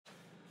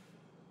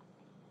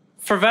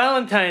For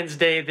Valentine's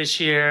Day this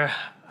year,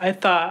 I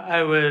thought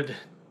I would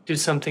do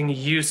something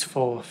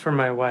useful for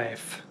my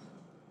wife.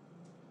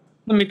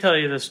 Let me tell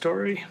you the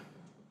story.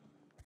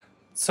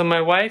 So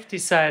my wife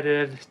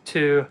decided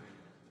to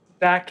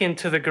back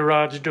into the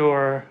garage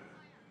door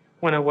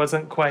when it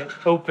wasn't quite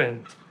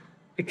open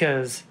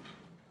because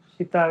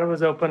she thought it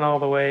was open all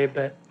the way,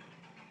 but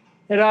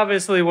it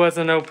obviously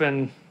wasn't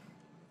open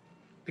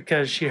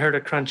because she heard a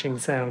crunching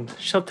sound.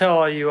 She'll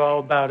tell you all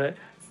about it.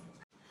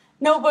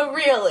 No, but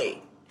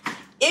really,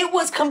 it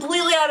was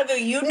completely out of view.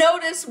 You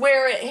notice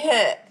where it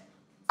hit.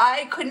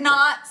 I could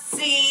not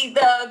see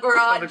the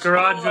garage door. The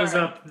garage was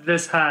up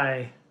this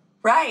high.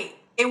 Right.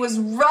 It was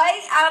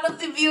right out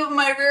of the view of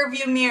my rear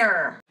view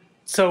mirror.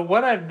 So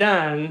what I've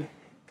done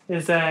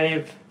is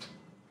I've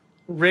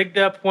rigged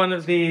up one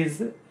of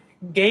these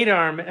gate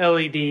arm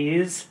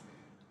LEDs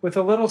with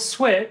a little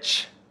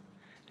switch,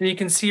 and you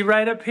can see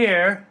right up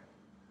here.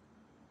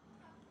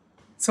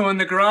 So when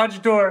the garage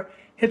door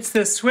hits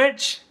this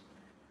switch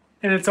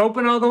and it's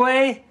open all the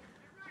way,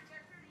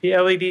 the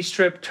LED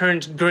strip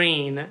turns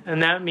green,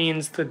 and that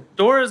means the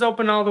door is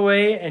open all the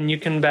way and you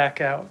can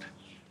back out.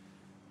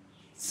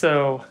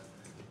 So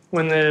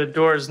when the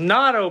door is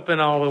not open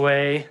all the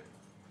way,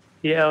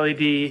 the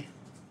LED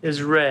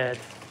is red.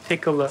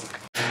 Take a look.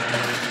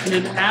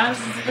 And as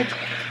the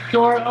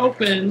door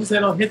opens,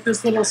 it'll hit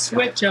this little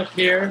switch up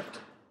here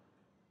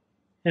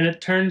and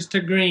it turns to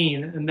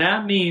green, and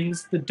that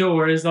means the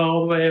door is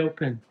all the way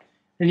open.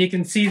 And you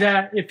can see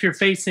that if you're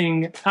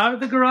facing out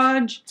of the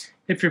garage,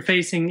 if you're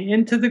facing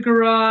into the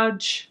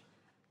garage.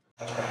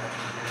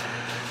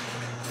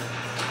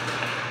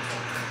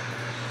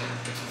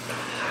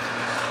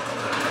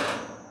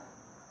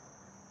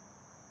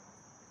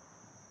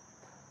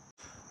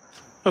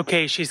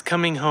 Okay, she's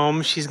coming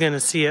home. She's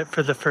gonna see it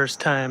for the first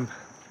time.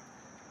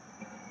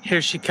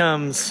 Here she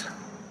comes.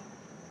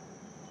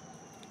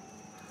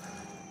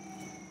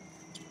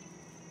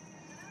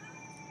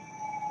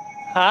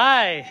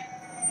 Hi.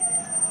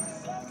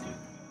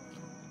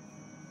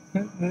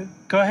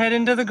 Go ahead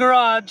into the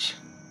garage.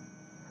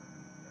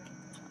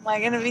 Am I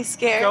gonna be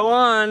scared? Go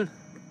on.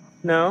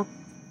 No.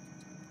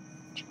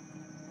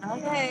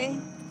 Okay.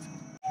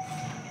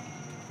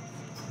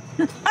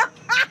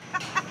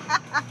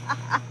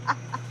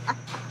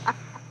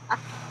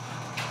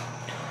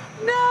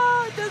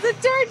 No, does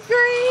it turn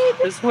green?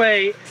 Just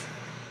wait.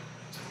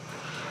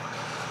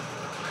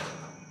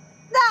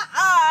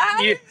 How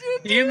did you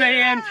do You may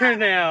that? enter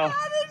now.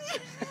 How did you...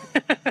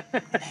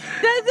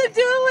 Does it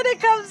do it when it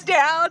comes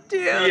down to?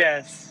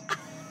 Yes.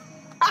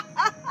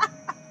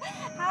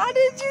 How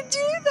did you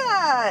do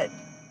that?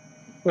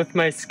 With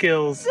my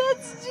skills.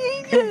 That's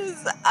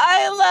genius.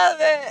 I love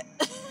it.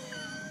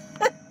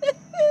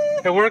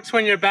 It works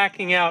when you're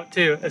backing out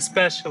too,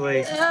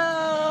 especially.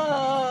 Oh.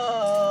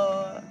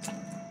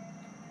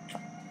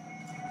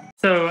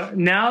 So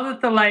now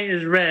that the light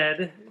is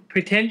red,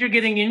 pretend you're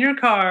getting in your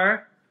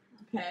car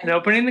and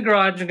opening the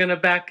garage and gonna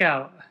back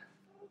out.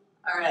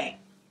 All right.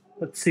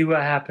 Let's see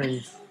what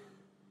happens.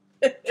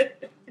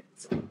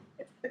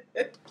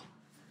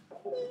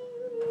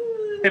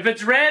 If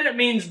it's red, it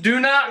means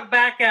do not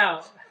back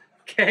out.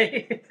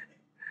 Okay?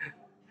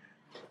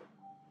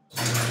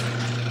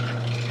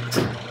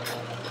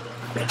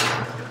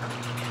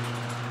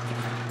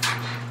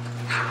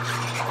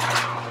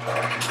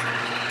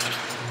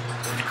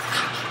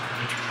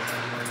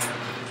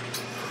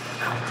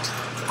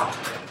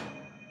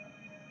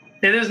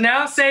 It is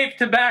now safe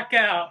to back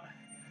out.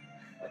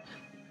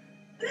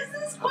 This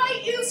is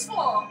quite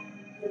useful.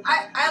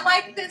 I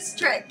like this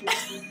trick.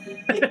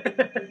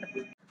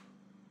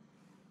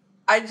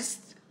 I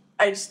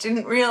just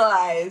didn't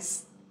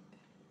realize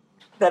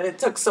that it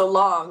took so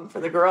long for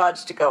the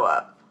garage to go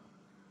up.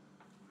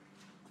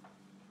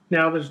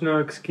 Now there's no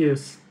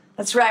excuse.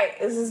 That's right.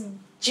 This is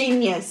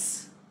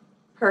genius.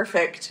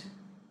 Perfect.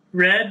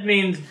 Red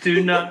means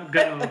do not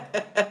go.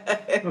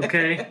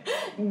 Okay?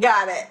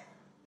 Got it.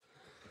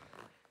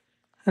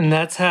 And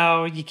that's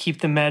how you keep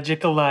the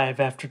magic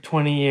alive after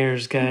 20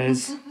 years,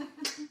 guys.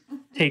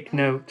 Take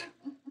note.